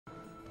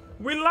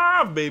We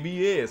live, baby,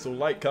 yeah. So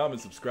like,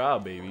 comment,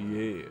 subscribe, baby,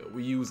 yeah.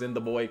 We using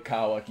the boy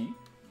Kawaki,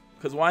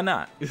 cause why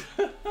not?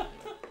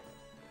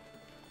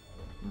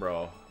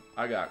 Bro,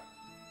 I got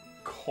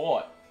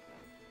caught.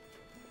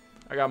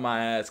 I got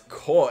my ass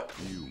caught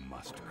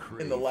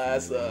in the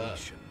last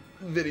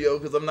video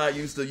because I'm not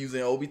used to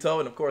using Obito,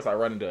 and of course I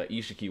run into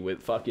Ishiki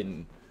with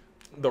fucking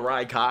the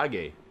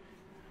Raikage.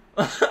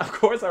 Of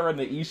course I run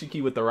into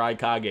Ishiki with the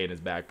Raikage in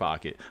his back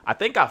pocket. I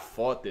think I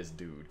fought this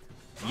dude.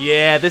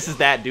 Yeah, this is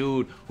that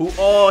dude who,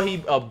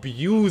 he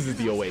abuses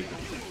the awakening.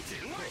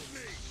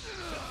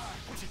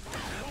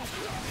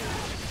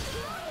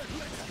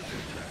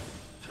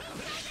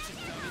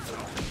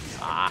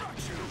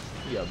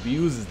 He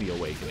abuses the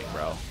awakening,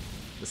 bro.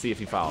 Let's see if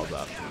he follows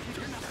up.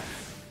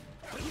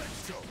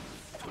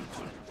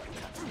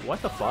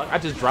 What the fuck? I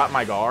just dropped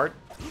my guard.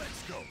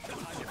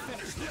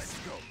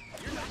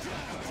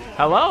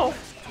 Hello?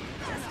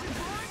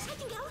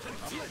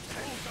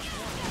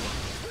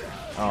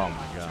 Oh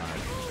my god.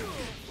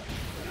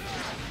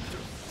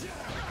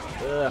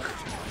 Ugh.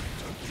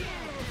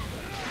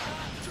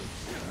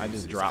 I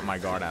just dropped my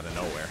guard out of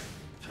nowhere.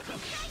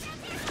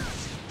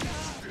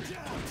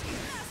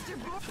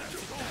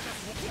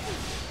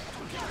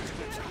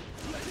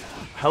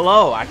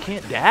 Hello, I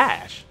can't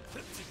dash.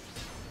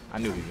 I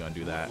knew he was gonna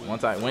do that.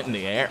 Once I went in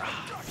the air,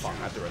 fuck,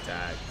 I threw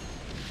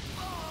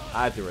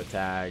a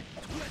tag.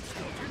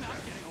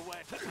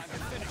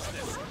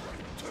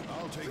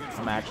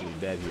 I'm actually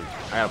dead here.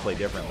 I gotta play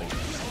differently.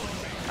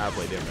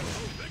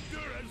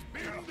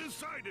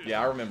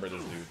 Yeah, I remember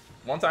this dude.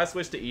 Once I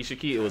switched to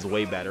Ishiki, it was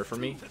way better for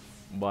me.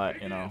 But,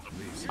 you know,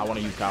 I want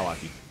to use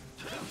Kawaki.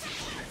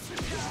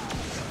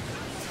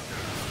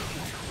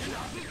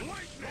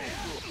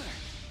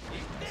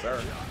 Yes,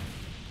 sir.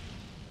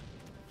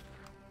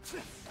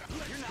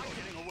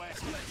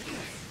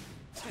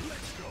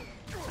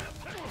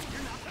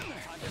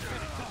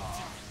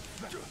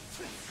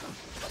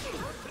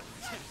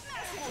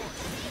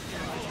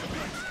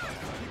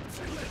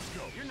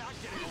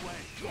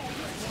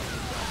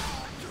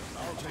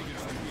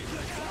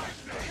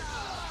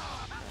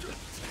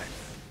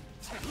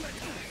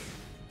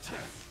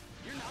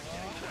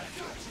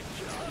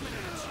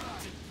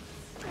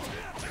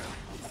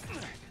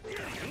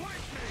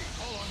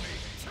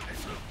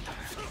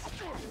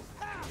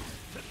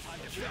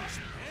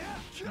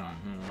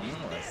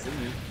 Let's see.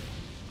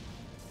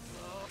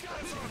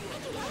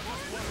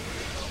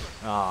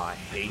 Oh, I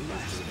hate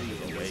this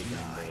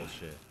awakening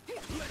bullshit.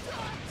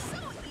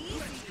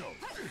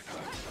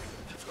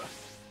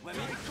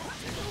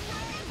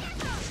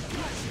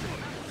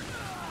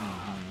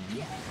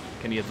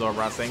 Can he absorb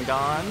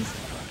Rasengans?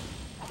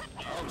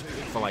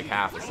 For like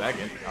half a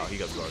second. Oh,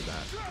 he absorbed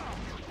that.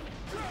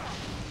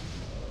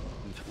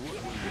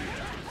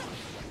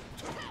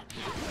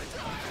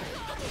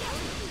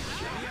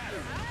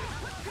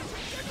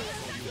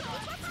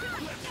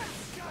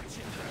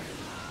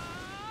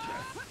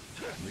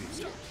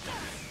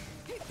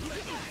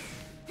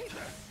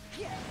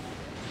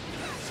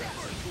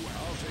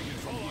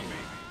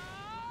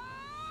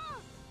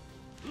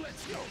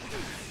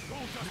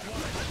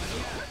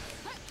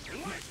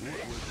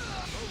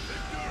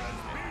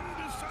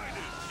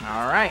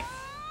 Alright.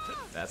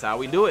 That's how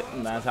we do it.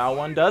 And that's how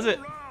one does it.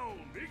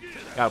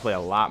 Gotta play a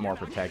lot more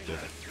protective.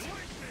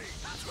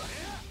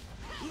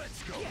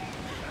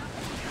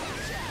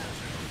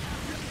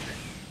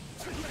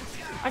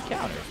 I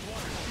countered.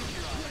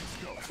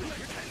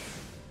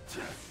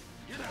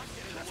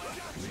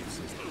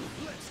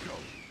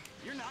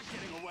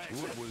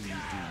 What will you do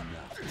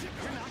now?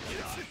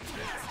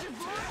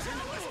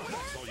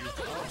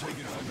 I'll take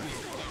it from me.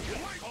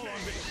 Call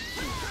on me.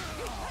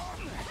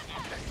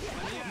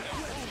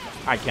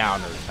 I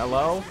countered.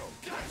 Hello?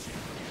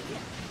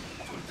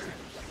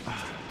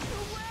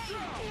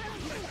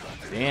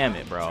 Damn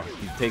it, bro.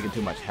 He's taking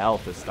too much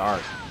health to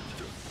start.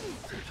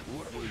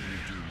 What will you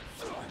do?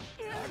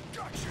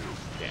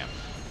 Damn.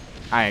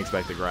 I ain't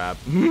expect to grab.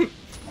 That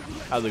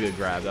was a good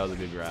grab. That was a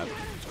good grab.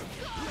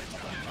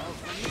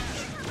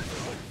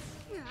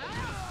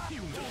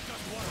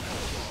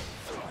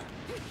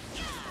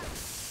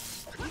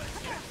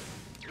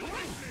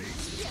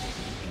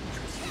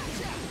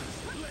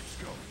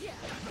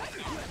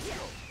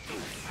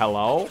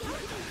 Hello?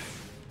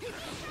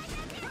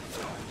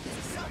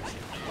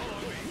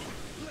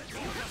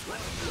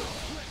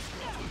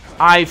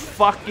 I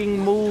fucking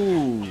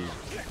moved.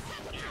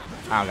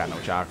 I don't got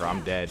no chakra.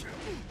 I'm dead.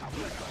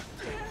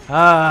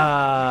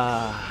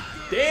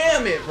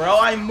 Damn it, bro.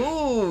 I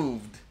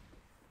moved.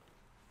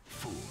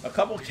 A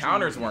couple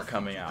counters weren't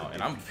coming out,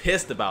 and I'm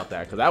pissed about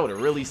that because that would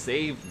have really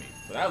saved me.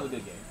 But that was a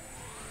good game.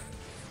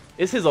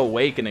 It's his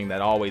awakening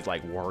that always,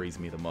 like, worries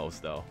me the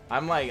most, though.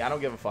 I'm like, I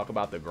don't give a fuck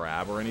about the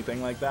grab or anything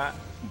like that,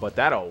 but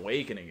that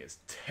awakening is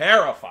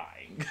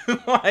terrifying.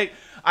 Like,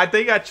 I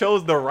think I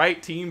chose the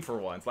right team for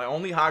once. Like,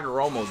 only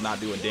Hagoromo's not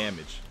doing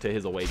damage to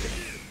his awakening.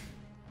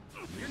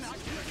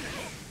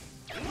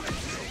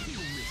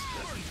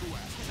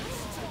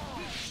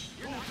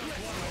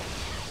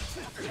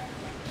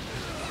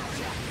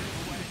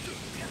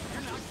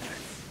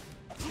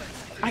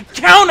 I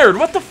countered!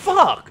 What the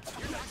fuck?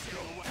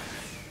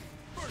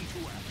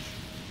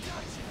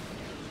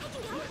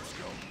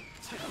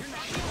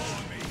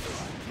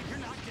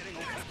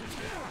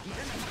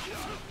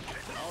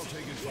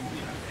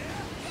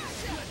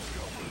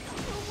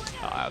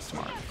 Oh, that's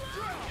smart.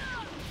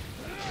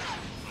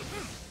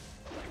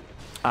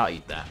 I'll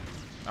eat that.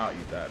 I'll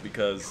eat that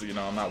because, you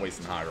know, I'm not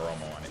wasting high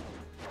aroma on it.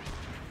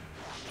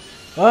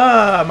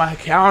 Ah, my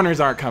counters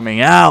aren't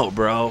coming out,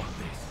 bro.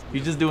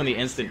 He's just doing the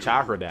instant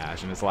chakra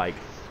dash, and it's like,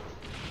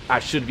 I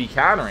should be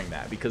countering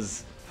that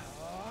because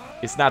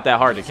it's not that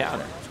hard to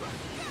counter.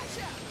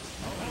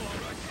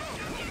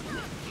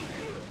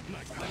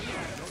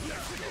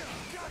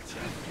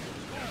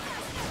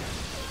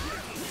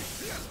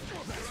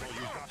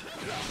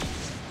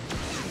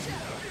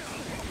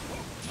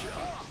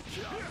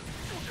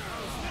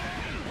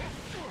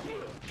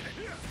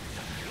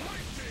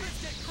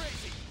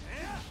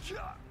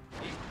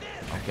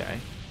 Okay.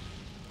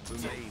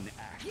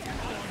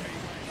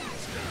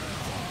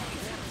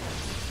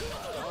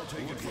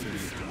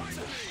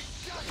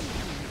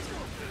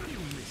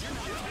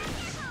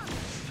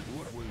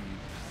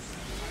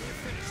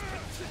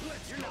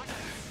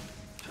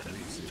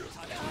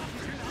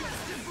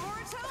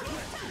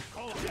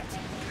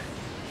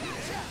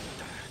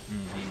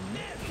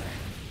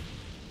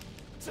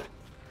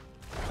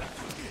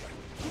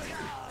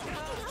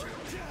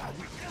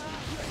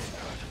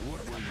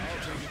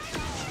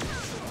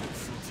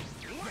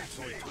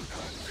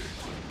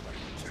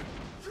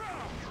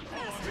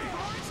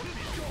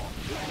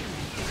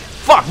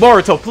 Fuck,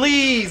 Boruto,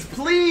 please,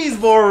 please,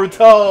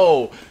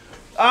 Boruto.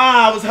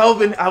 Ah, I was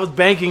hoping, I was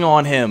banking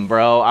on him,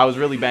 bro. I was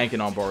really banking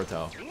on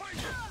Boruto.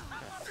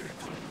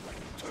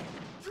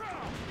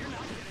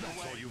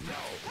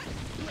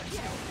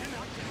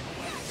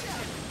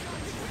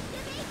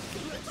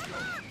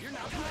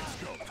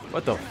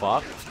 What the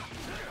fuck?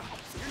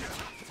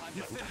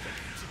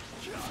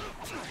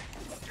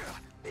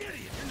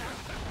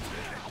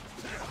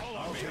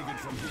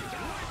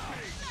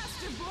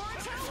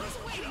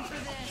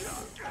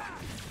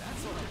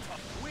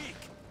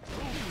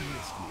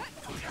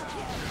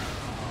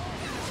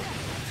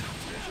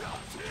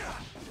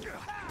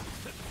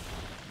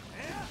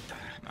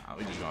 Nah,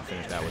 we just gonna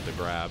finish that with the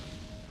grab.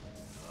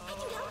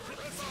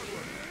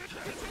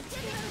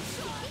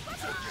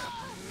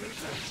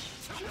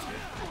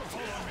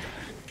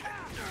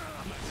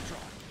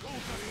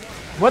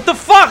 What the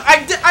fuck?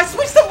 I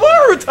switched to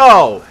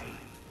Boruto!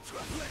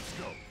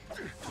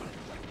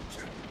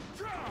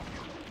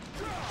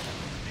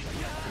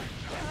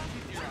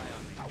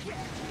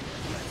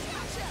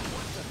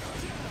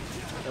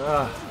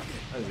 Ugh,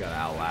 I just gotta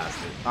outlast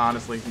it.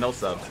 Honestly, no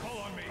subs.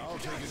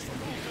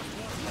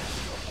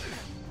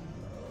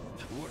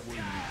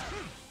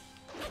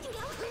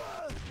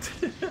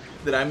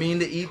 Did I mean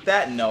to eat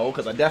that? No,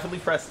 because I definitely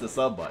pressed the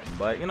sub button.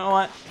 But you know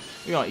what?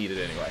 We're gonna eat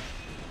it anyway.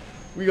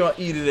 We're gonna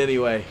eat it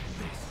anyway.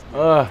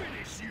 Ugh.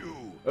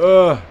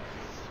 Ugh.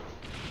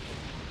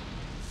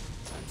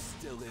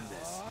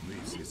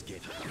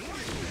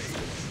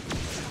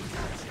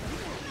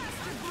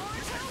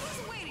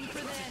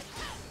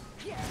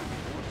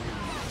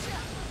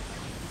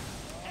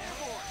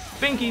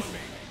 Binkies.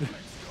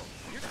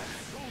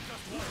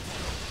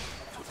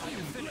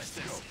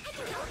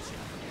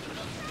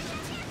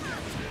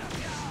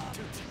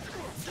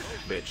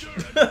 Bitch.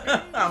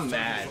 I'm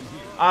mad.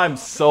 I'm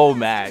so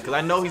mad because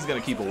I know he's gonna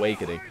keep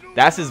awakening.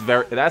 That's his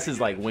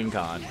like win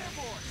con.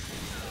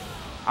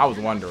 I was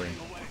wondering.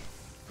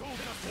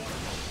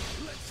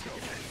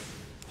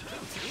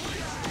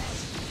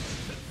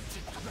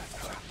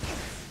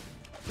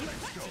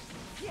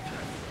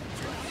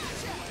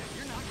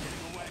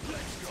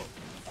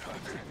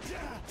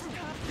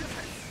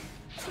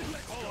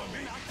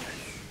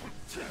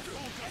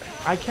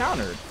 I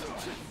countered.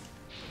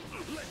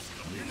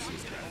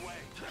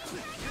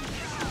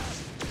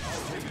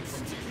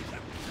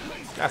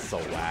 That's so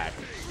whack.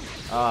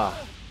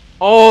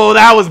 Oh,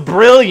 that was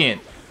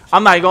brilliant.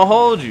 I'm not gonna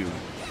hold you,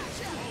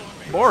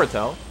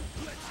 Boruto.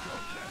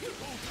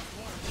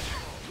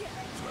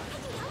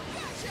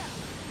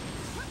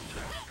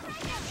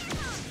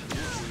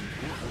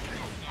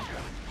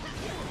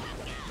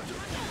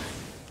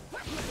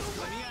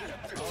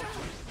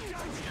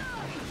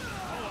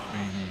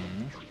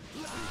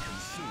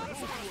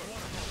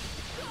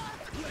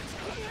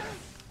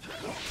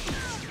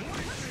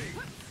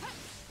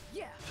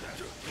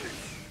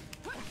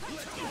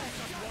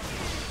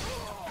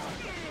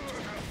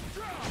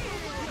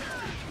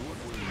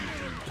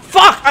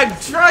 Fuck! I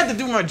tried to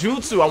do my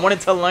jutsu. I wanted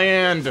to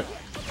land.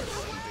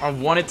 I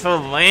wanted to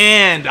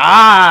land.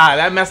 Ah,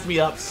 that messed me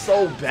up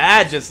so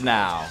bad just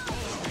now.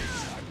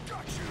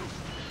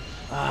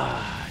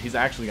 Ah, he's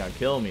actually gonna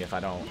kill me if I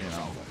don't, you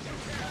know.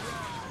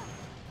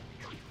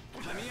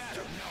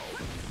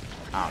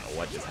 I don't know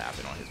what just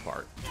happened on his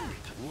part.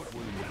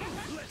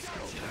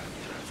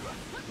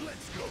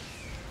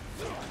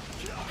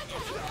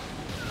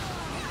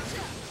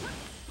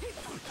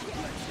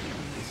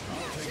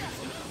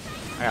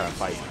 I gotta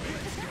fight.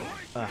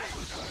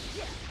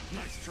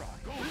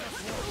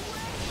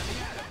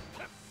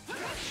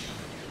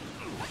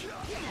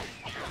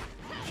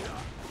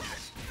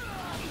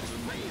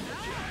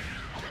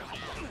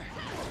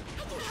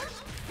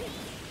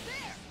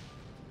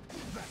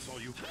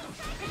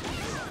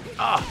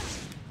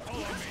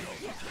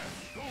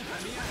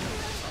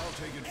 I'll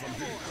take it from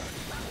here.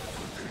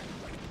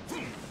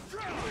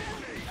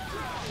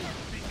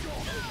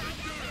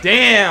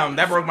 Damn,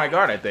 that broke my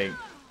guard, I think.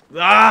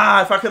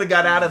 Ah, if I could have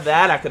got out of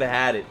that, I could have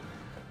had it.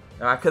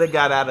 If I could have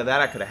got out of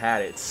that, I could have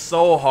had it. It's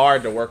so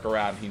hard to work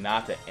around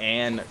Hinata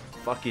and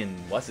fucking,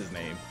 what's his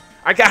name?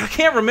 I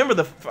can't remember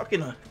the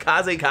fucking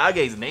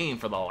Kazekage's name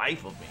for the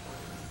life of me.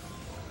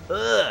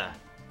 Ugh.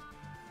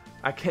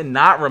 I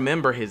cannot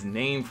remember his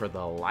name for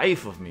the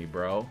life of me,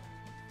 bro.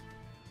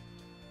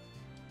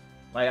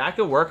 Like, I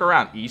could work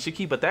around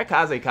Ishiki, but that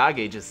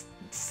Kazekage just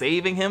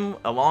saving him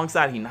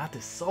alongside Hinata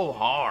is so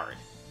hard.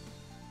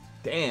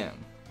 Damn.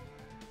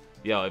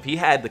 Yo, if he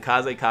had the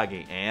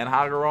Kazekage and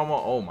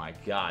Hagoromo, oh my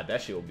god,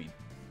 that shit would be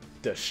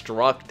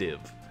destructive.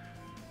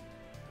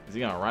 Is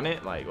he gonna run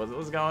it? Like,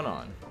 what's going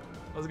on?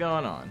 What's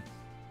going on?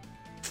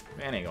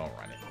 Man ain't gonna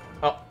run it.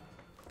 Oh.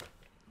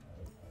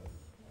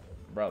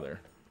 Brother.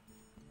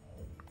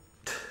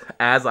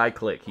 As I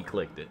click, he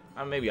clicked it.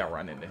 Maybe I'll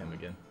run into him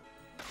again.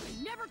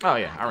 Oh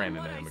yeah, I ran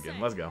into him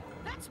again. Let's go.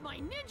 That's my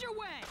ninja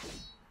way.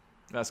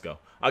 Let's go.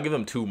 I'll give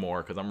him 2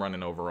 more because I'm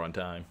running over on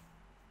time.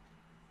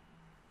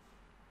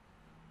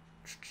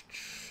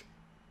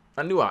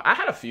 I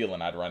had a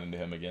feeling I'd run into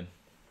him again.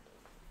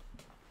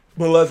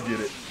 But let's get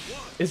it.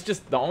 It's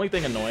just the only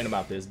thing annoying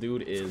about this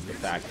dude is the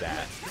fact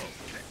that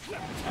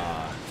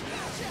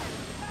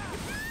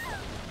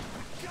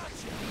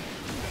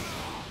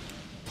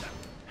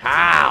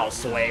how,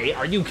 Sway?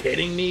 Are you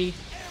kidding me?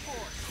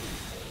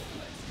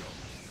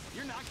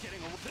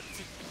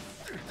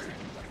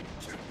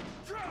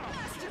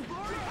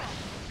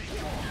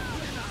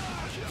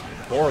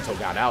 Boruto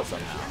got out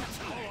somehow.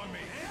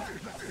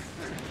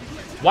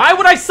 Why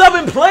would I sub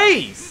in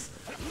place?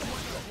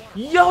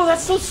 Yo,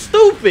 that's so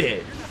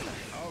stupid.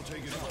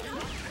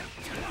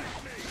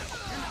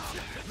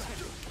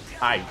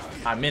 I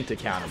meant to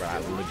counter, but I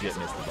legit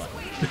missed the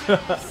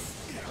button.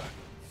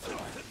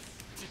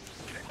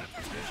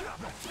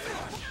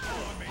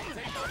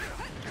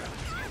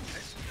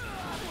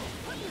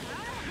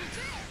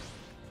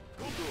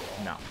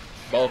 No.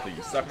 Both of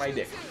you. Suck my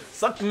dick.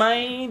 Suck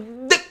my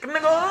dick,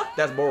 nigga.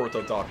 That's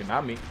Boruto talking,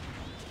 not me.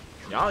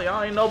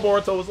 Y'all ain't know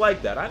Boruto was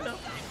like that. I know.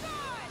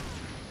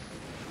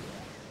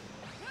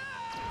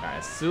 Alright,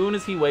 as soon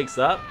as he wakes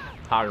up,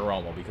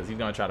 Hagoromo, because he's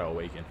gonna try to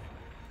awaken.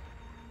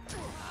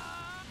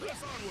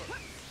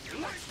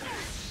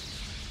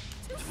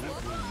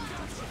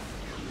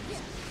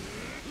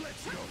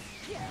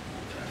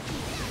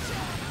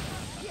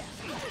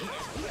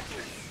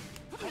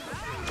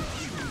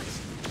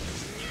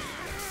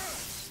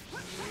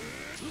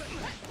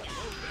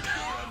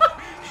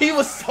 He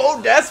was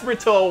so desperate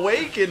to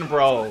awaken,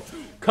 bro.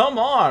 Come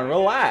on,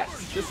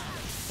 relax. Just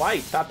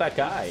fight, stop that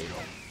guy.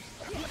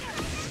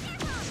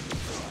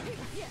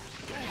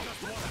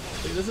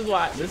 See,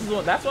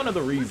 that's one of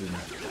the reasons.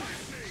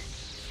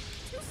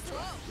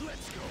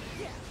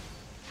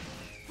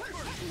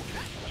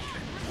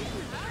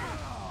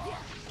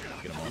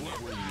 Get him on.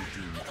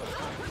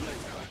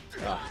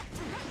 Ah.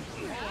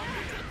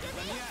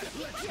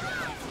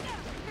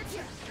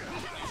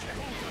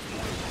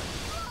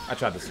 I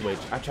tried to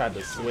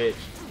switch.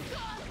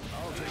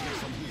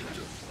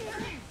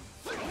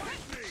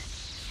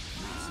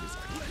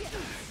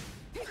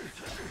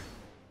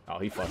 Oh,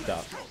 he fucked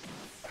up.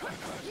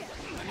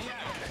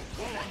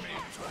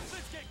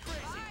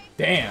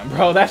 Damn,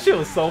 bro, that shit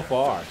was so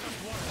far.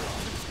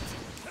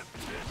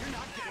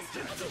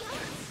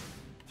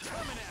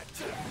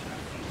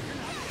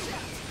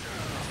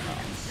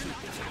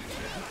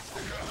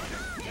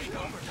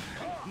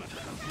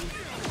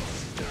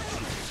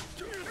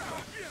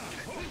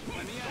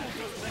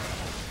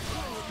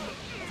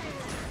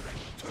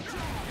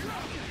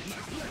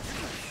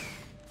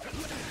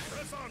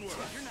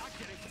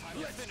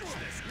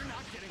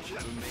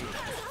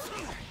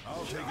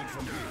 I'll take it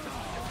from here.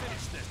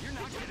 Finish this. You're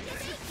not getting it.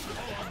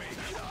 Follow me.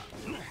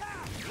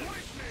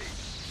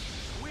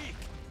 Weak.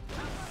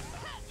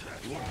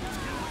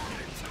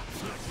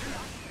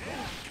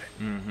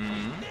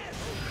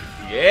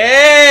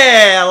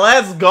 Yeah,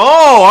 let's go.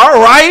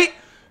 All right.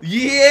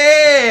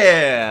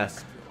 Yeah.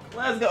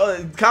 Let's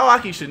go.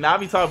 Kawaki should not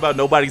be talking about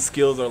nobody's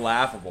skills are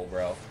laughable,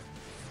 bro.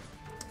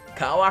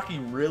 Kawaki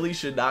really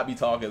should not be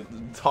talking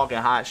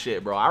hot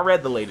shit, bro. I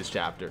read the latest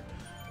chapter.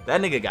 That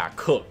nigga got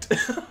cooked.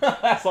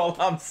 That's all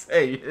I'm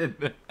saying.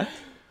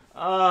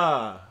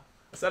 I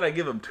said I'd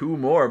give him 2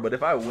 more, but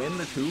if I win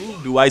the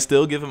 2, do I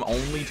still give him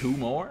only 2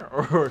 more?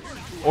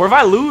 Or if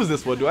I lose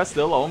this one, do I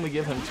still only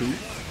give him 2?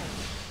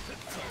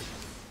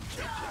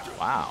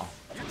 Wow.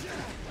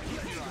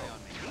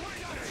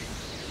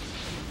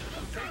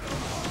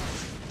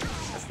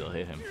 I still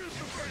hit him.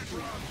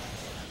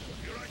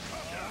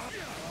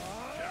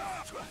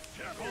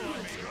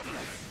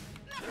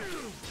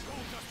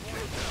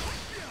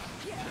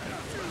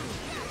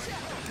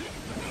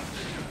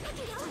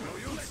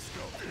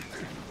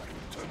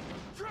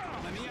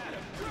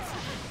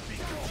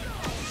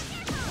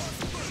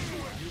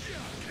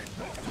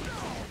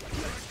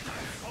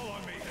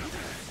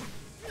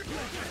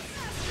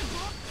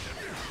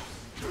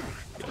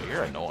 Yo,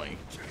 you're annoying.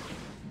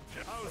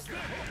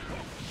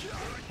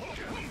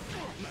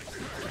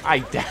 I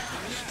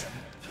dashed.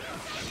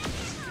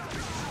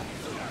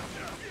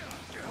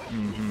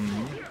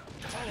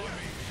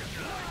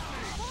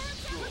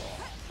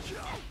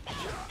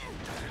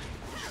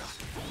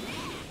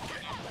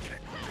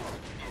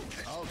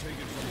 I'll take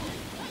it from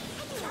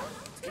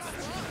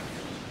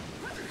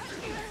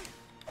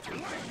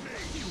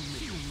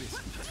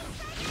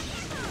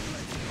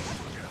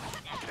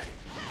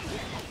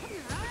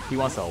He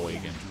wants to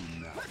awaken.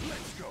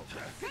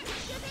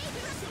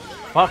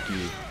 Fuck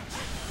you.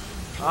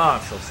 Oh,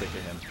 I'm so sick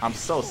of him. I'm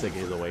so sick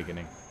of his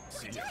awakening.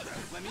 I'm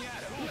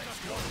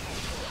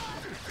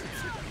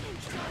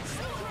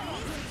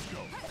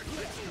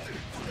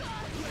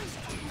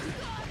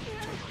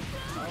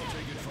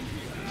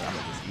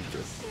gonna just eat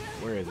this.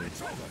 Where is it?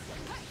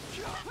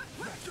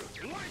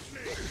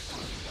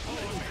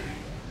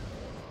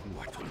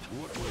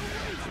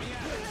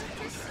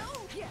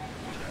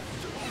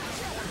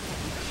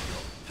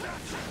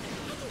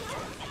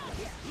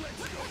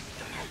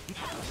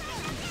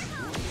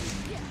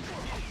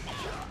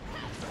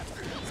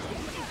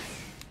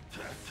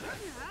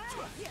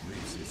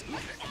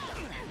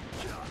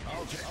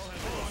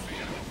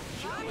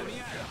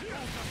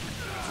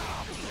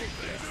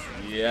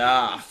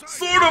 Yeah.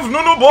 Sword of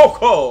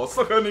Nunoboko!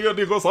 Sakaniya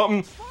digo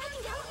something.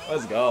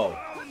 Let's go.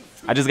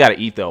 I just gotta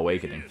eat the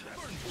awakening.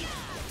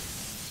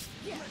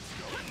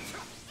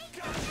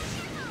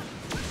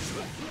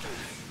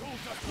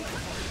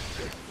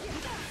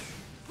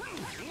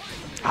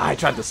 Ah, I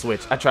tried to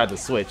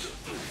switch.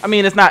 I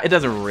mean, it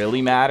doesn't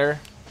really matter.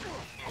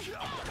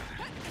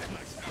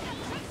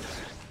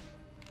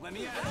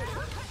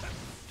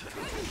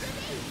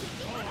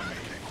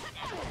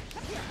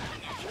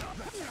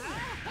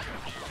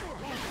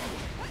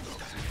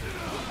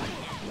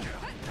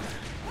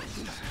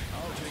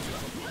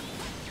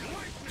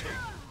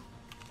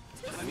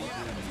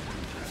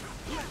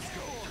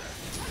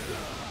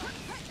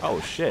 Oh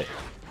shit.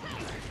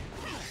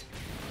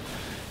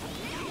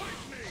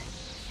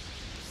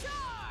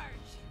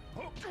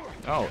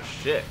 Oh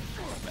shit.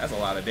 That's a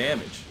lot of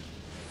damage.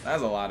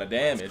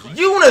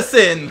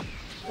 Unison!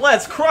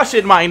 Let's crush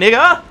it, my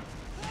nigga!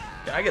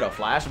 Can I get a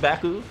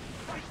flashback?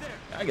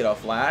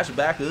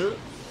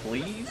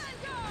 Please?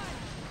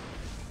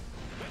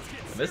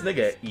 Can this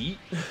nigga eat?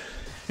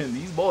 Can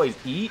these boys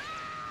eat?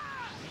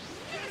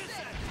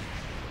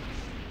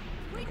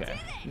 Okay.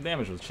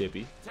 Damage was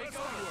chippy.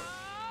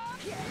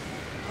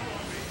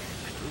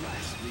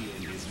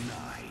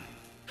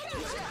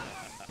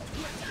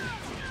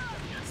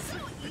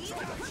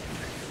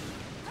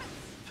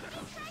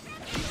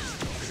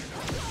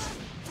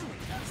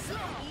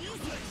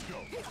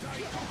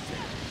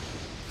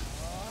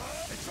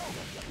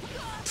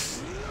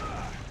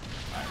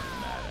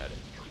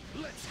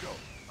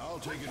 I'll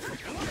take it from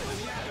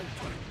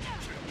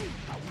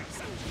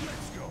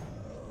Let's go.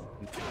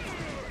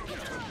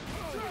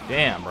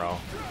 Damn, bro.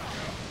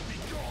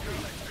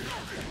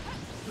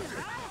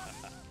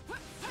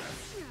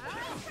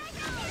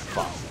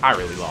 Fuck. I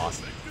really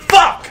lost.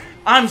 Fuck!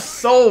 I'm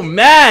so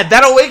mad.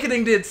 That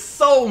awakening did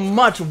so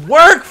much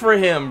work for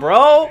him,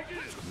 bro.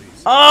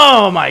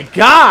 Oh my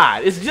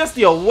god. It's just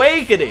the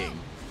awakening.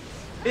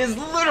 It's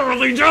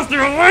literally just the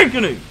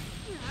awakening.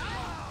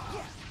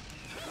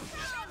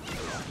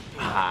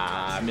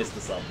 Ah, I missed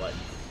the sub button.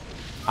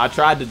 I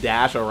tried to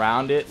dash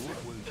around it.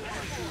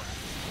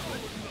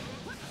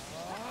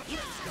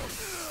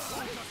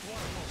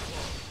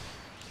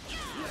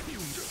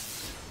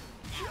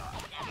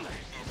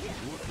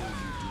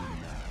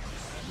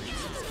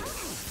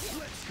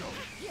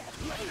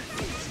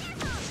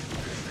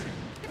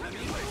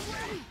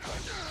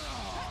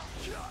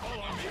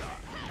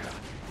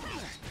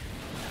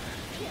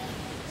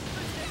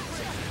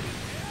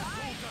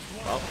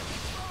 Well.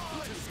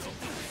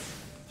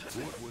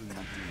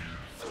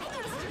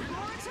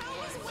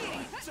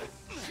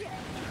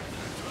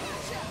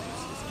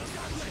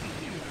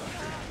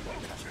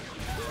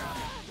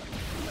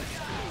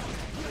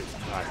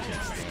 I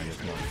can't stand this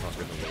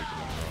motherfucker awakening,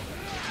 bro.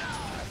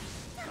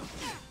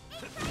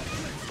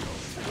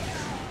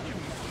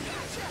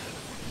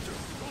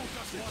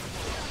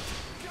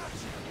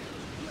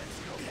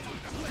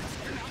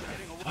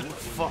 What the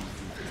fuck?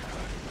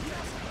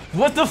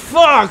 What the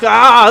fuck?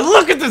 Ah,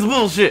 look at this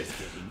bullshit!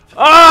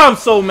 Oh, I'm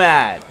so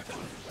mad!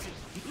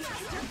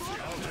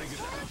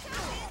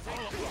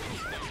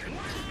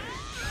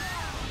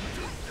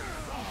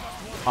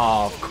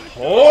 Of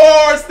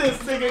course this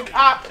nigga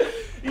cock.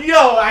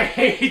 Yo, I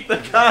hate the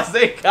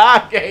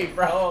Kazekage,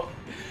 bro.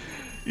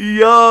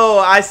 Yo,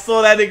 I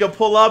saw that nigga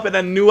pull up and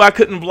I knew I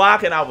couldn't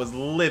block and I was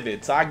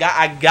livid. So I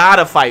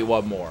gotta fight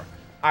one more.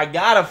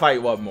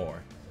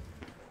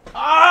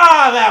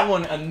 Ah, that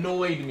one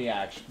annoyed me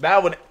actually.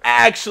 That one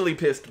actually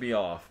pissed me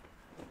off.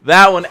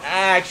 That one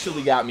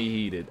actually got me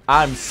heated.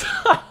 I'm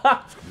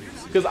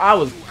because I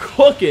was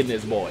cooking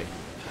this boy.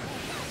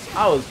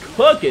 I was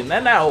cooking.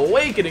 Then that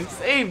awakening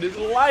saved his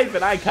life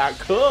and I got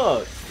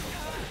cooked.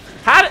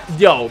 How did,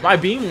 yo, my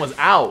beam was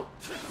out.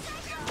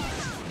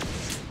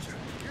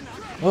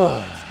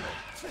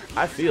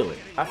 I feel it.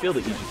 I feel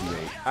the Ichiki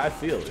rate. I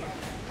feel it.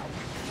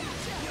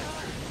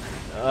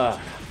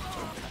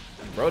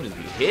 Bro just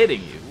be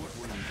hitting you.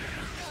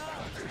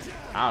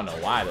 I don't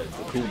know why the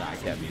kunai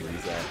kept me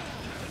reset.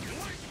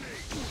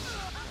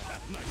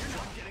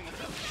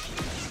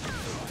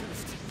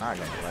 Not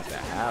gonna let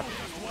that happen.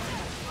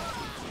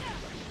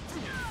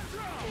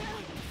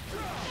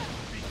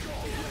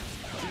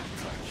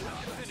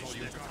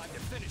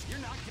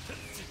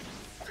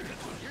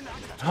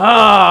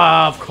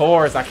 Ah, of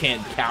course I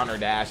can't counter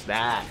dash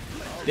that.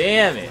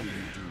 Damn it.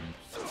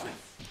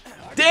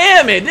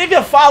 Damn it,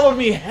 nigga followed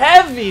me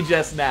heavy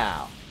just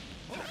now.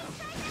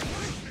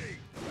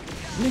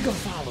 Nigga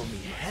followed me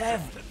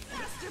heavy.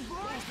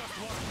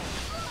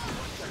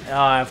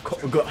 Of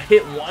course,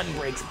 hit one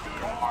breaks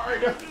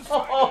hard.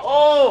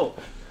 Oh,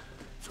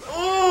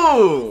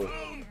 ooh.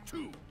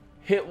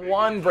 Hit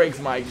one breaks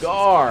my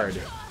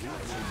guard.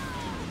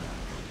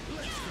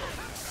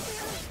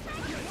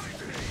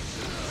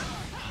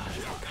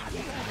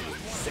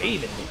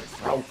 Saving me,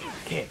 bro.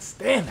 Can't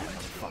stand that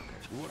motherfucker.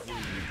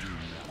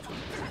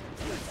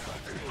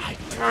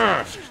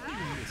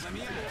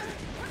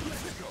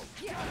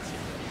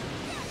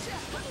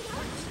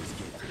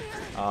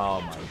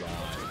 Oh my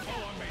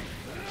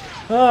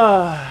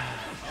god.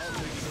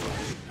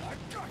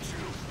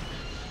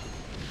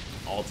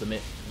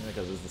 Ultimate,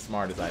 because it's the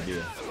smartest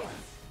idea.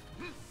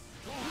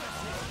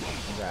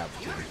 Grab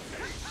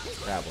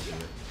will do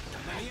it.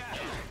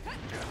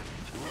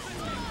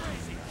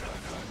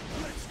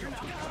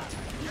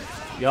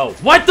 Yo,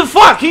 what the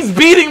fuck? He's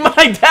beating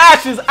my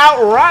dashes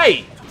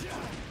outright!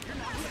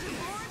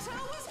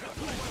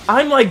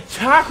 I'm like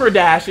chakra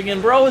dashing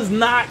and bro is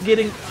not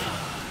getting...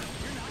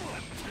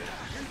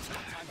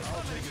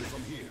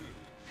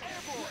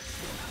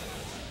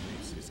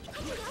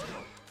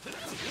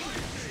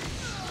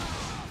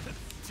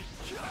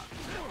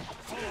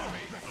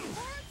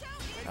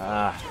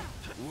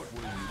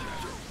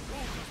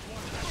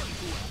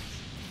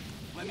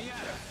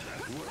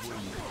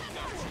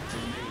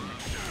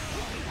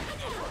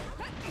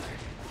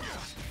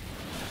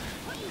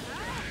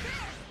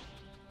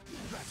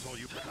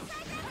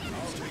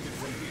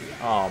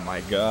 Oh my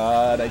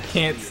god, I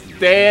can't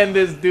stand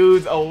this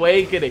dude's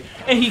awakening.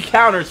 And he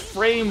counters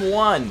frame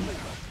one.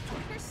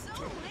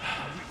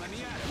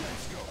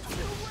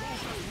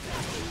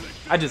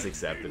 I just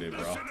accepted it,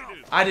 bro.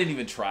 I didn't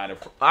even try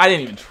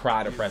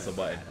to press a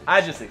button.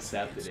 I just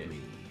accepted it.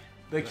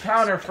 The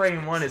counter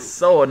frame one is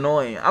so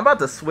annoying. I'm about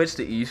to switch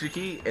to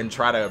Ishiki and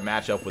try to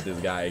match up with this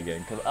guy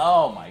again. Cause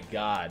oh my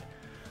god.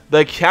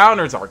 The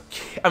counters are,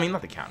 I mean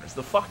not the counters,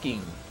 the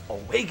fucking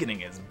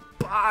awakening is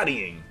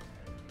bodying.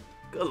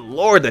 Good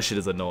lord, that shit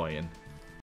is annoying.